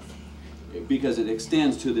that, because it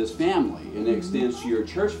extends to this family, and it extends to your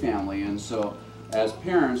church family. And so as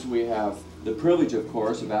parents, we have the privilege, of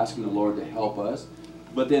course, of asking the Lord to help us,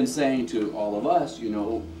 but then saying to all of us, you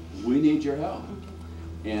know, we need your help.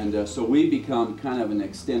 And so we become kind of an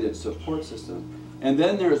extended support system. And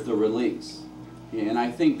then there's the release. And I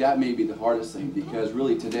think that may be the hardest thing, because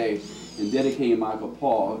really today, in dedicating Michael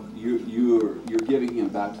Paul, you're giving him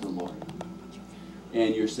back to the Lord.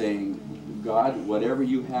 And you're saying, God, whatever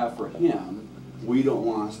you have for him, we don't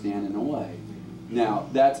want to stand in the way. Now,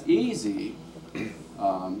 that's easy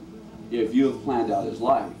if you have planned out his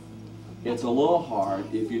life. It's a little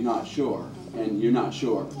hard if you're not sure, and you're not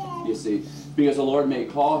sure, you see, because the Lord may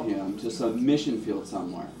call him to some mission field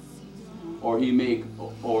somewhere, or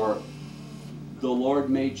the Lord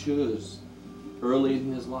may choose early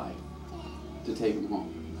in his life to take him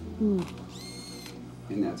home.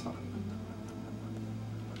 And that's hard.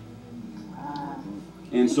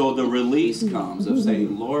 And so the release comes of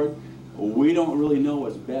saying, Lord, we don't really know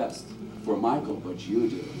what's best for Michael, but you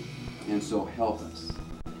do. And so help us.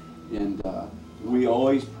 And we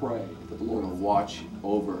always pray that the Lord will watch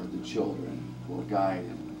over the children, will guide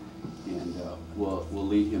him, and will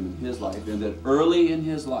lead him in his life. And that early in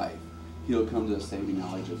his life, he'll come to the saving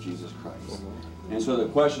knowledge of Jesus Christ. And so the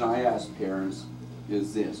question I ask parents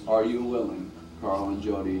is this: are you willing, Carl and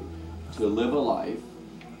Jody, to live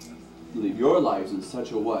your lives in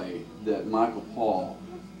such a way that Michael Paul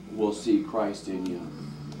will see Christ in you?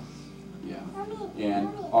 Yeah. And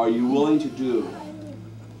are you willing to do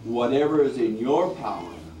whatever is in your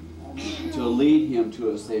power to lead him to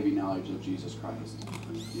a saving knowledge of Jesus Christ?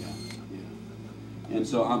 Yeah, yeah. And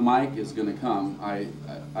so Mike is going to come. I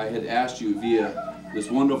had asked you via this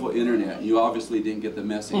wonderful internet. You obviously didn't get the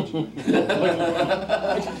message. I'm going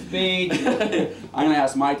to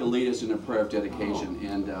ask Mike to lead us in a prayer of dedication,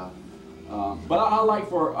 and but I like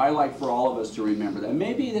for all of us to remember that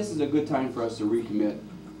maybe this is a good time for us to recommit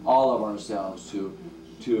all of ourselves to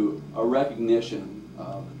a recognition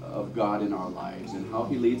of God in our lives and how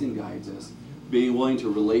He leads and guides us, being willing to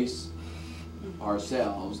release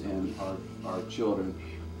ourselves and our children.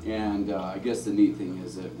 And I guess the neat thing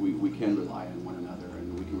is that we can rely on one another,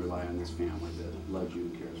 and we can rely on this family that loves you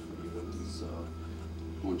and cares for you. And so,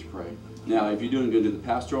 won't you pray? Now, if you're going to do the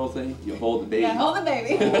pastoral thing, you hold the baby. Yeah, hold the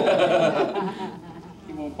baby.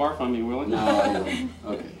 He won't barf on me, will he? No.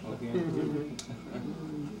 Okay.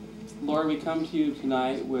 Lord, we come to you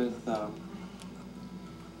tonight with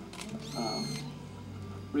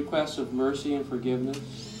requests of mercy and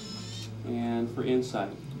forgiveness and for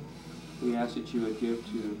insight. We ask that you would give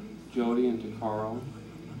to Jody and to Carl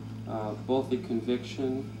both the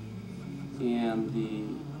conviction and the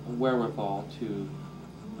wherewithal to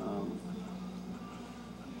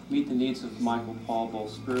meet the needs of Michael Paul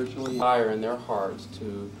both spiritually and fire in their hearts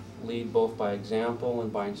to lead both by example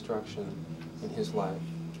and by instruction in his life.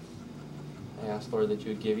 I ask, Lord, that you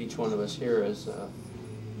would give each one of us here as a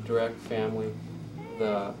direct family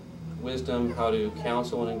the wisdom how to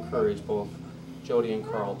counsel and encourage both Jody and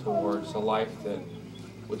Carl towards a life that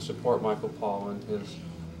would support Michael Paul, and his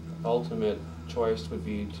ultimate choice would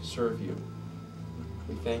be to serve you.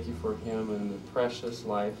 We thank you for him and the precious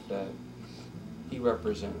life that he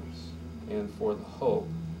represents, and for the hope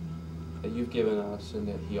that you've given us and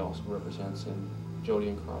that he also represents in Jody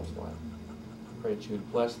and Carl's life. I pray that you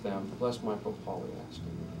would bless them, bless Michael Paul, we ask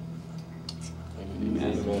in your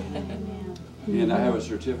name. Amen. And I have a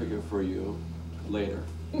certificate for you later.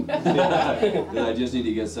 I just need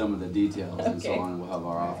to get some of the details and so on. We'll have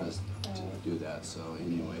our office to do that. So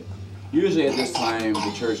anyway, usually at this time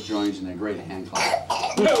the church joins in a great hand clap.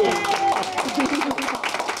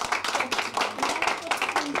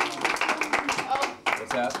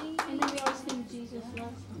 What's that? And then we always think Jesus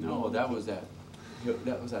loves. No, that was at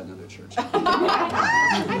another church. That's a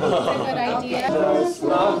good idea. Jesus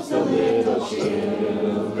loves the little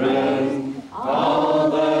children, all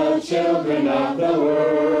the children of the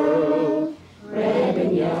world. Red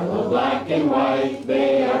and yellow, black and white,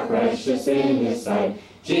 they are precious in His sight.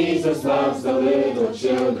 Jesus loves the little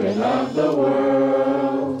children of the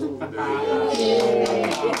world.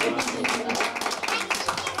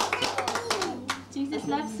 Jesus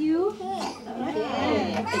loves you.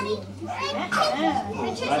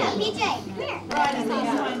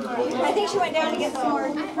 I think she went down to get some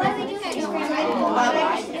more.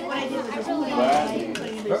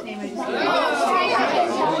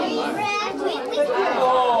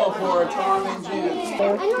 Oh, for Tom and Jim.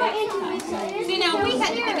 See, now we had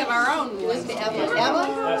to think of our own list to Eva.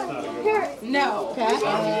 Eva? No. No,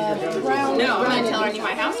 I'm not telling you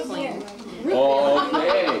my house clean.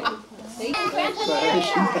 Okay.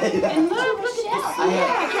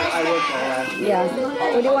 Yeah.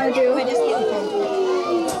 What do you want to do?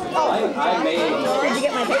 I made. Did you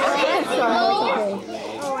get my picture? Sorry.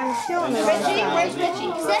 Oh, I'm still in the Richie, where's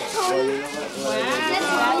Richie? Is that Tony? Wow.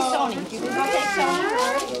 That's Tony. You can go take Tony.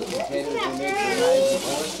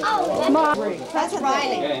 Mom. That's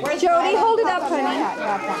Riley. Where's Jody, hold it up, honey.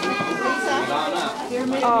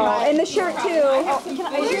 Oh, and the shirt too. Yeah.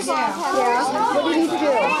 What do you need to do?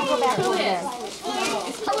 Who is?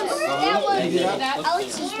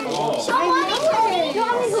 Alex's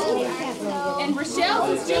and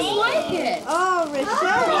Rochelle's is just like it. Oh,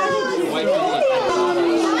 Rochelle. What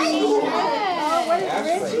does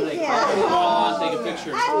Richie get? Take a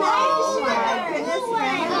picture. Oh, my goodness.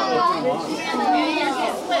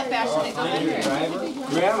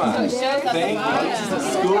 Grandma, thank you.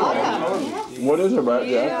 What is it, Brett?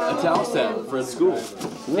 Yeah. A towel set for school.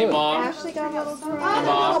 Hey, Mom. Ashley got a little Hey,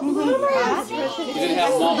 Mom. You didn't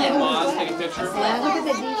have Mom and Mom take a picture? Look at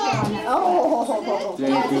the detail on it. Oh.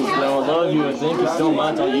 Thank you. I love you and thank you so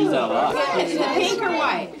much. I'll use that a lot. Is it pink or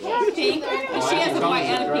white? Pink. She has a white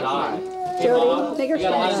and a pink one. Jody, take her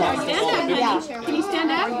stand up. Stand up, honey. Can you stand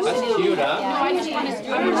up? That's cute, huh? No, I just want to do it.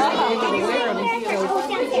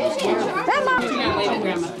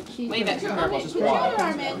 Wave it, Grandma. Wave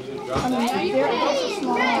it.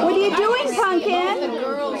 What are you doing, Pumpkin?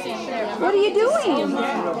 What are you doing?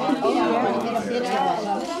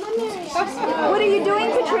 What are you doing,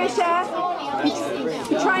 Patricia?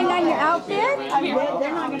 You trying on your outfit?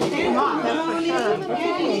 They're not going to take them off, that's for sure.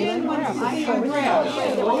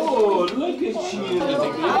 Oh, look at you.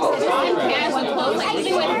 Casual clothes. Like,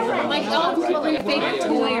 do it like, oh, your favorite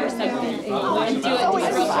toy or something. And do it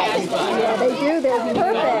just real casual. Yeah, they do. They're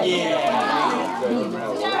perfect. Yeah.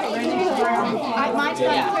 My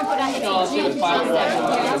son put on the gym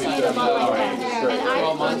them all like that. And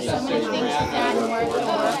I've done so many things for Dad and worked for.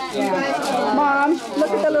 Yeah. Mom,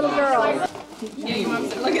 look at the little girl. Yeah, your mom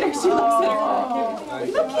said, look at her, she looks at her.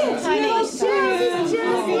 Look at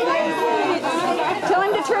her. Tell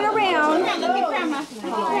him to turn around. Look at Grandma. Look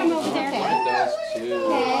at Grandma over there.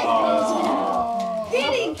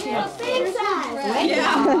 Diddy, thanks us.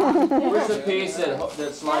 Yeah. Where's the piece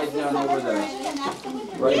that slides down over there?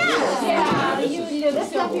 Right Yeah, you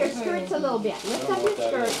lift up your skirts a little bit. Lift up your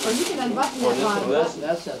skirt, or you can unbutton that one. That's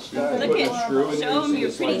that start. Look at, show them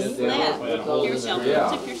your pretty slip. Here, Shelby,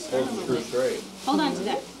 tip your skirt a little bit. Hold on to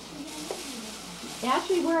that.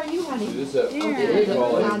 Ashley, where are you, honey? This is a vision finger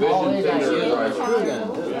right here.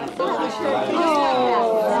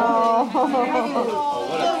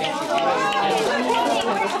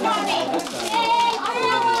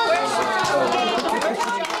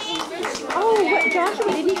 Oh, what,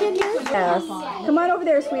 Joshua, did he get here? Yes. Come on over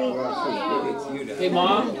there, sweetie. Hey,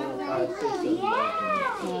 Mom.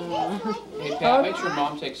 Hey, Pat, make sure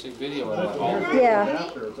Mom takes a video of that. Yeah.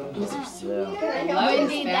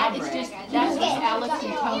 Wendy, that is just, that's just Alex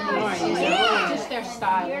and Tony. It's just their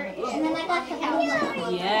style. And then I got the house.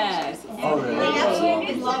 Yes. Oh, really?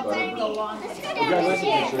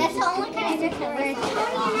 That's the only kind of dress I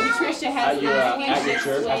wear. Patricia has at your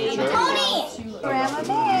church? Tony! Grandma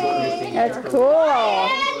Bay. That's cool.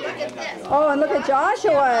 Oh, and look at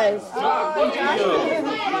Joshua's.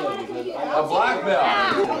 A black belt.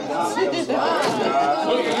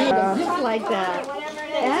 Just like that.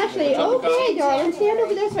 Ashley, okay, darling, stand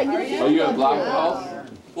over there so I can get you. Are you a black belt?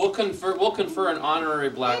 We'll confer an honorary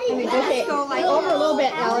black belt. Okay, over a little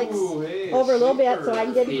bit, Alex. Over a little bit so I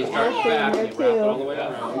can get Ashley in there too.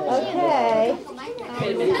 Okay.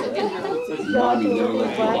 Joshua with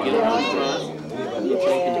his black belt. Yeah.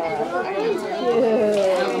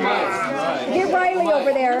 Get Riley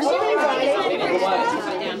over there. Okay, Riley.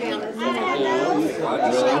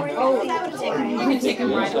 You can take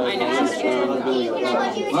them right on. I know.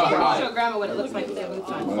 Show Grandma what it looks like with that boots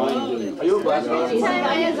on. Are you a black belt?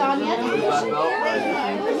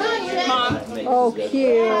 Mom. Oh, cute.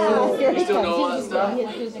 You still know all that stuff?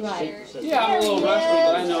 Yeah, I'm a little rusty,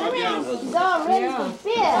 but I know it. Yeah. He's all ready for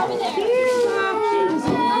bed. Cheers.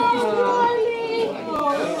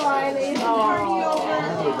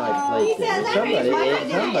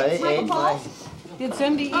 Somebody ate my... Did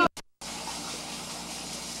Cindy eat?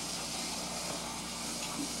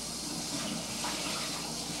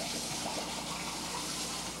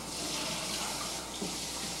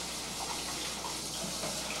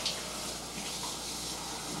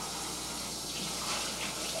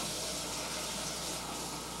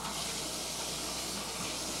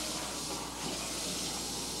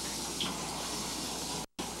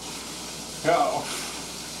 Go.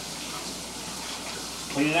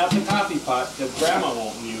 Cleaning out the coffee pot because Grandma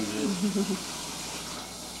won't use it.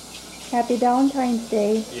 Happy Valentine's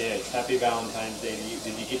Day. Yes, happy Valentine's Day.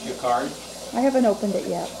 Did you get your card? I haven't opened it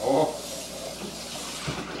yet. Oh.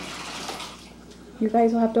 You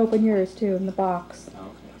guys will have to open yours too in the box.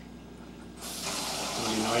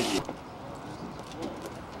 Really noisy.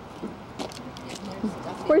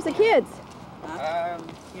 Where's the kids?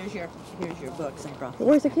 Here's your books I brought.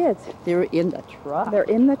 Where's the kids? They're in the truck. They're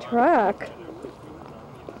in the truck.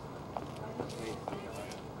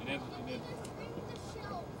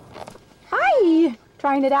 Hi!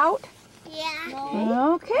 Trying it out?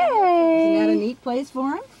 Yeah. Okay. Isn't that a neat place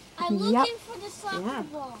for him? I'm looking for the soccer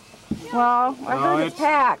ball. Well, I heard it's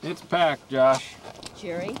packed. It's packed, Josh.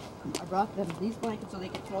 Jerry, I brought them these blankets so they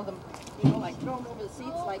could throw them, you know, like throw them over the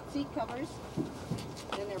seats like seat covers.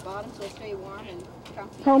 And their bottoms will stay warm and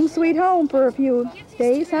comfy. Home sweet home for a few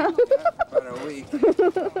days, huh? About a week.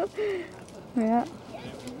 Yeah.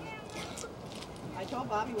 I told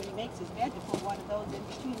Bobby when he makes his bed to put one of those in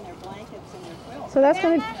between their blankets and their quilts. So that's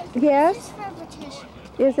gonna, yes? For Patricia.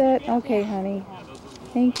 Is it? Okay, honey.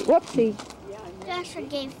 Thank you. Whoopsie. Joshua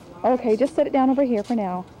gave. Okay, just set it down over here for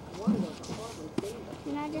now. And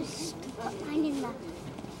I just put mine in the.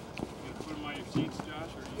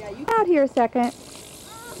 Out here a second.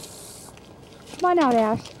 Come on out,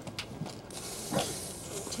 Ash.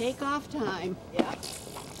 Take off time. Yeah.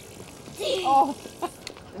 Oh.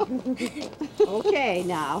 Okay,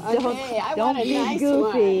 now. Okay, I don't want a be nice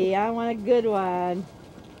goofy. I want a good one.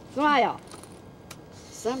 Smile.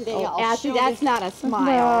 Someday Oh, I'll Ashley, show that's this. not a smile.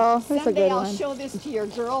 No, that's a Someday good I'll one. show this to your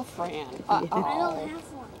girlfriend. I don't have one.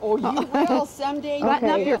 Oh, you will someday. Button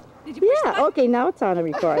up your. Yeah, okay, now it's on a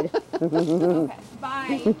record.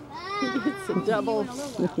 Bye. It's a double.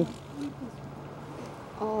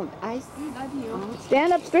 Oh, I love you.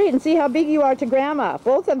 Stand up straight and see how big you are to Grandma,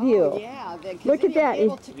 both of you. Oh, yeah. Look at that.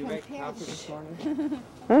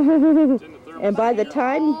 And by the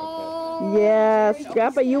time, yes,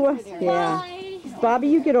 Grandpa, you were, yeah. Bobby,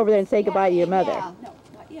 you get over there and say goodbye to your mother.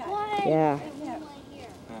 Yeah.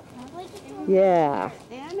 Yeah.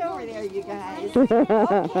 Stand over there, you guys.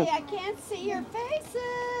 Okay, I can't see your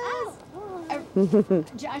faces.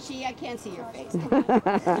 Joshy, I can't see your face.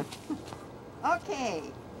 Okay.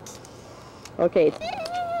 Okay.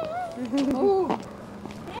 Ooh.